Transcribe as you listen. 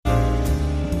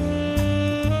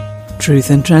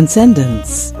Truth and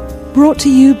Transcendence, brought to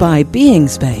you by Being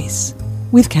Space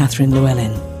with Catherine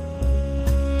Llewellyn.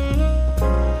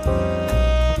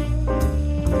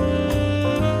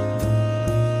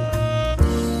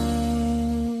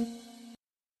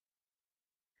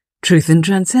 Truth and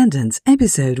Transcendence,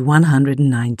 episode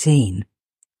 119.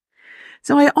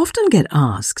 So I often get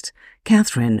asked,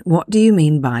 Catherine, what do you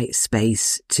mean by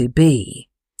space to be?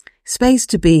 Space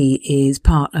to be is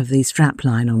part of the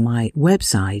strapline on my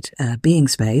website, Being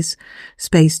Space,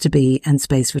 Space to Be and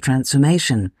Space for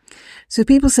Transformation. So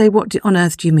people say, what on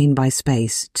earth do you mean by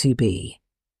space to be?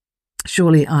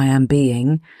 Surely I am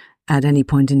being at any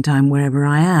point in time wherever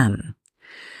I am.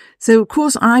 So of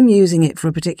course I'm using it for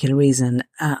a particular reason.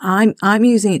 I'm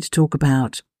using it to talk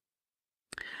about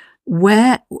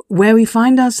where we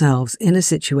find ourselves in a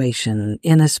situation,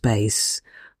 in a space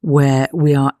where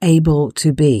we are able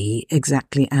to be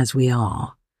exactly as we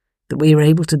are, that we are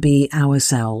able to be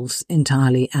ourselves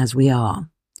entirely as we are.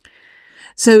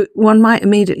 So one might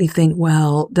immediately think,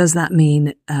 well, does that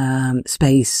mean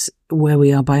space where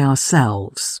we are by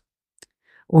ourselves?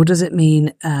 Or does it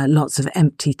mean lots of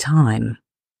empty time?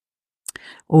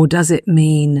 Or does it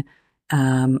mean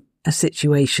a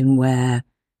situation where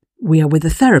we are with a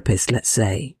therapist, let's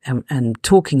say, and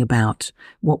talking about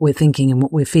what we're thinking and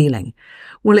what we're feeling?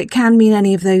 Well, it can mean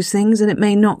any of those things, and it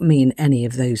may not mean any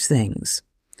of those things.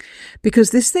 Because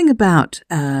this thing about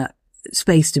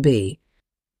space to be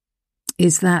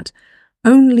is that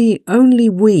only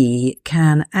we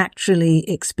can actually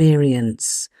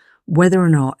experience whether or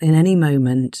not in any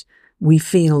moment we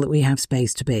feel that we have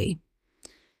space to be.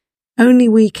 Only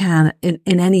we can, in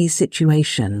any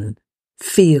situation,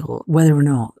 feel whether or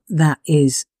not that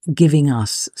is giving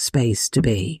us space to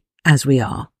be as we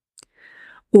are,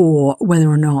 or whether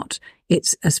or not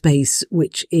it's a space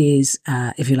which is,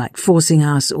 if you like, forcing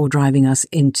us or driving us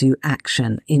into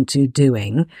action, into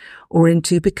doing, or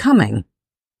into becoming.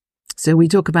 So we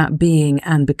talk about being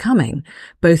and becoming,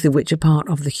 both of which are part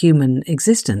of the human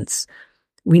existence.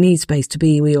 We need space to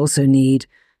be. We also need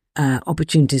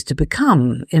opportunities to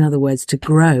become, in other words, to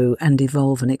grow and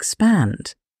evolve and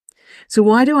expand. So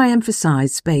why do I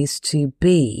emphasize space to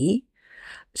be?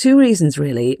 Two reasons,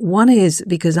 really. One is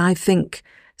because I think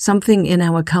something in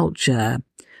our culture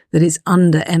that is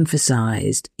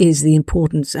underemphasized is the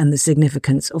importance and the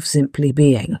significance of simply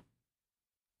being.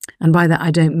 And by that, I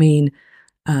don't mean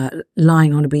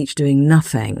lying on a beach doing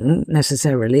nothing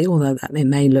necessarily, although it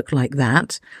may look like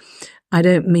that. I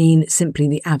don't mean simply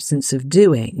the absence of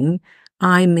doing.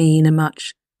 I mean a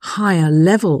much higher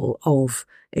level of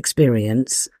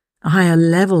experience, a higher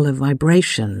level of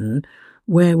vibration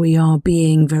where we are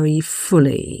being very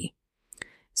fully.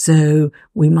 So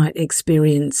we might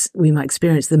experience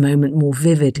the moment more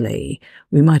vividly.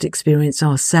 We might experience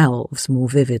ourselves more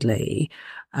vividly.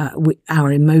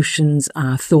 Our emotions,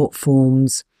 our thought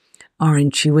forms, our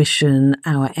intuition,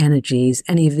 our energies,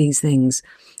 any of these things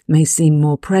may seem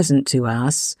more present to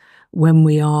us when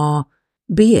we are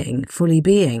being, fully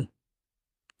being.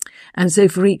 And so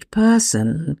for each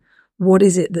person, what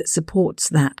is it that supports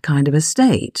that kind of a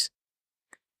state?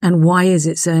 And why is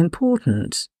it so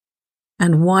important?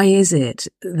 And why is it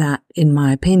that, in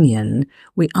my opinion,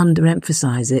 we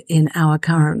underemphasize it in our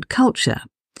current culture?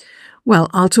 Well,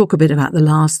 I'll talk a bit about the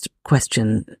last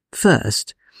question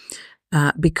first.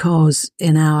 Because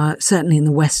certainly in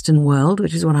the Western world,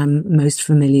 which is what I'm most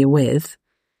familiar with,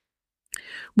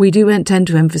 we do tend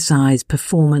to emphasize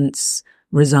performance,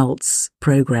 results,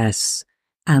 progress,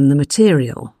 and the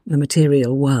material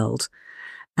world.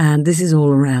 And this is all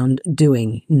around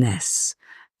doingness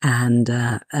and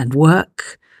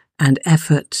work and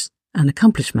effort and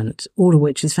accomplishment, all of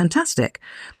which is fantastic.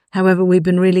 However, we've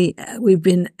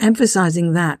been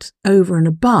emphasizing that over and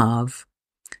above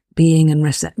being and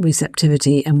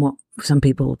receptivity and what some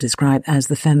people describe as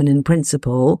the feminine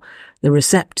principle, the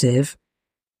receptive,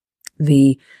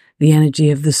 the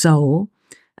energy of the soul,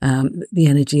 the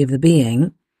energy of the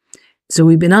being. So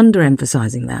we've been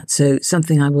underemphasizing that. So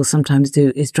something I will sometimes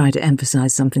do is try to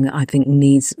emphasize something that I think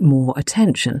needs more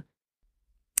attention.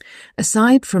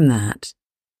 Aside from that,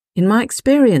 in my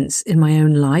experience, in my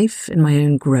own life, in my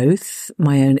own growth,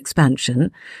 my own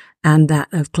expansion, and that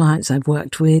of clients I've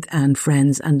worked with and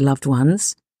friends and loved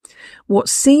ones, what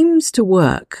seems to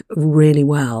work really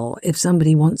well if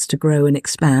somebody wants to grow and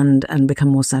expand and become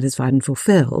more satisfied and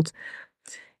fulfilled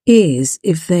is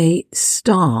if they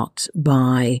start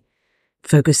by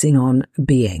focusing on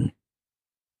being.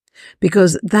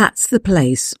 Because that's the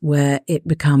place where it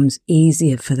becomes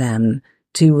easier for them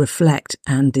to reflect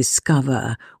and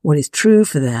discover what is true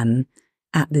for them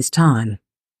at this time.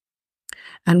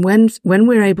 And when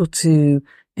we're able to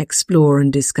explore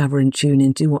and discover and tune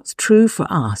into what's true for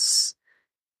us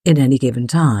in any given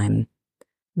time,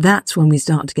 that's when we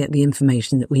start to get the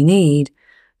information that we need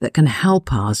that can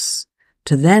help us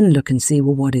to then look and see,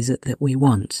 well, what is it that we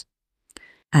want?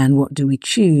 And what do we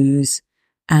choose?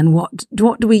 And what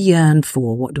do we yearn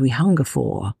for? What do we hunger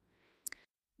for?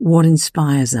 What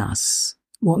inspires us?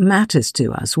 What matters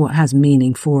to us? What has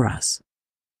meaning for us?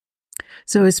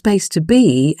 So a space to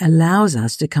be allows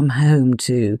us to come home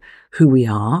to who we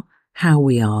are, how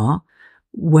we are,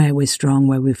 where we're strong,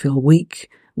 where we feel weak,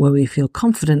 where we feel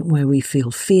confident, where we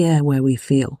feel fear, where we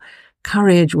feel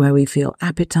courage, where we feel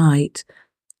appetite,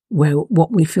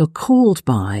 what we feel called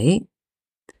by.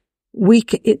 We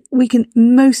can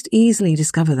most easily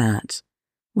discover that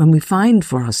when we find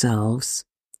for ourselves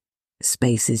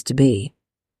spaces to be.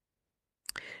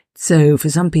 So for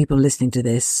some people listening to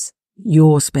this,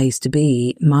 your space to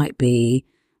be might be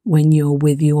when you're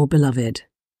with your beloved.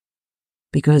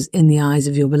 Because in the eyes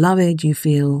of your beloved, you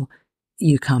feel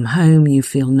you come home, you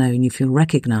feel known, you feel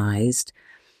recognized,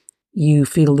 you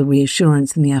feel the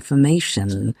reassurance and the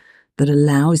affirmation that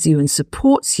allows you and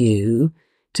supports you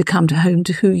to come to home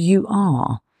to who you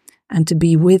are and to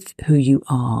be with who you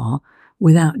are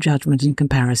without judgment and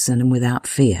comparison and without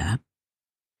fear.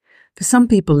 For some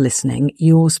people listening,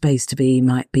 your space to be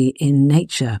might be in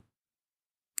nature,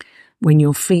 when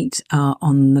your feet are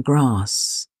on the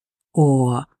grass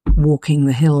or walking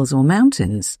the hills or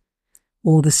mountains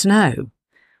or the snow,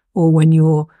 or when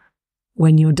you're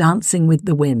dancing with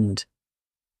the wind,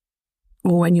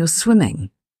 or when you're swimming,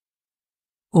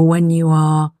 or when you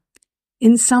are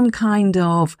in some kind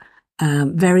of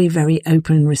very, very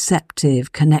open,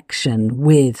 receptive connection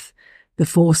with the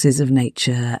forces of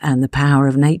nature and the power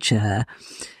of nature.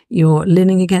 You're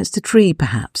leaning against a tree,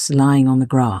 perhaps, lying on the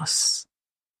grass,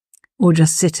 or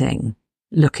just sitting,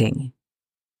 looking,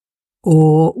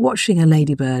 or watching a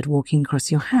ladybird walking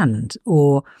across your hand,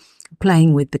 or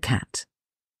playing with the cat,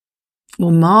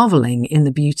 or marveling in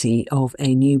the beauty of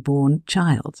a newborn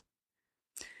child.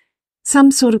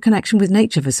 Some sort of connection with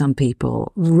nature for some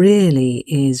people really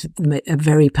is a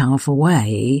very powerful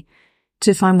way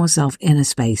to find oneself in a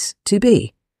space to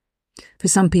be. For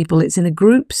some people, it's in a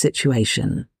group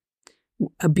situation,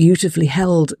 a beautifully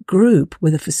held group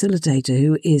with a facilitator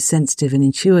who is sensitive and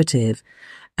intuitive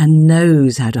and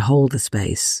knows how to hold the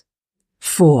space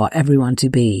for everyone to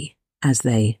be as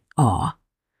they are.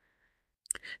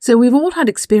 So we've all had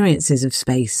experiences of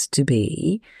space to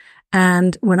be,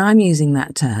 and when I'm using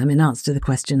that term in answer to the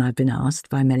question I've been asked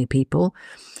by many people,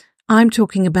 I'm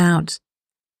talking about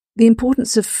the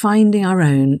importance of finding our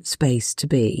own space to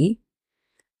be.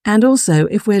 And also,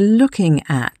 if we're looking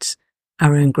at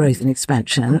our own growth and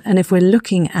expansion, and if we're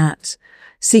looking at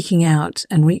seeking out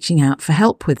and reaching out for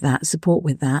help with that, support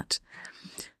with that,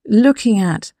 looking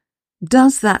at,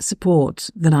 does that support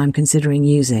that I'm considering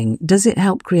using, does it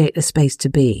help create a space to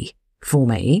be for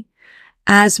me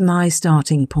as my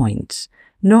starting point?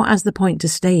 Not as the point to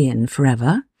stay in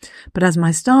forever, but as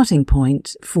my starting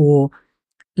point for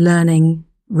learning,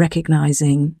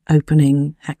 recognizing,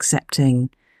 opening, accepting,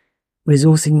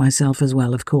 resourcing myself as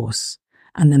well, of course,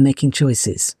 and then making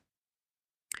choices.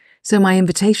 So my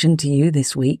invitation to you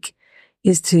this week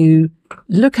is to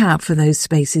look out for those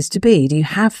spaces to be. Do you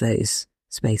have those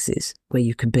spaces where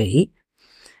you can be?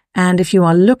 And if you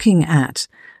are looking at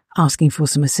asking for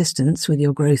some assistance with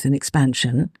your growth and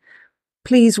expansion,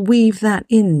 please weave that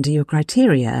into your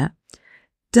criteria.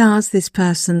 Does this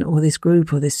person or this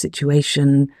group or this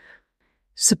situation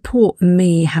support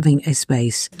me having a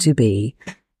space to be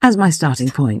as my starting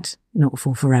point, not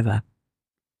for forever?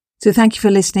 So thank you for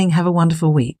listening. Have a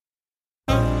wonderful week.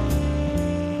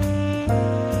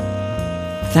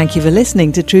 Thank you for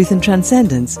listening to Truth and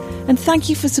Transcendence, and thank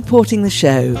you for supporting the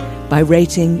show by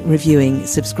rating, reviewing,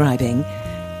 subscribing,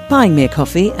 buying me a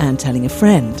coffee and telling a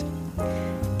friend.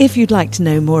 If you'd like to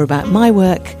know more about my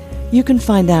work, you can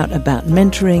find out about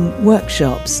mentoring,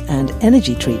 workshops and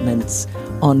energy treatments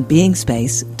on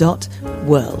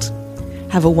beingspace.world.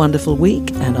 Have a wonderful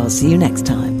week, and I'll see you next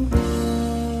time.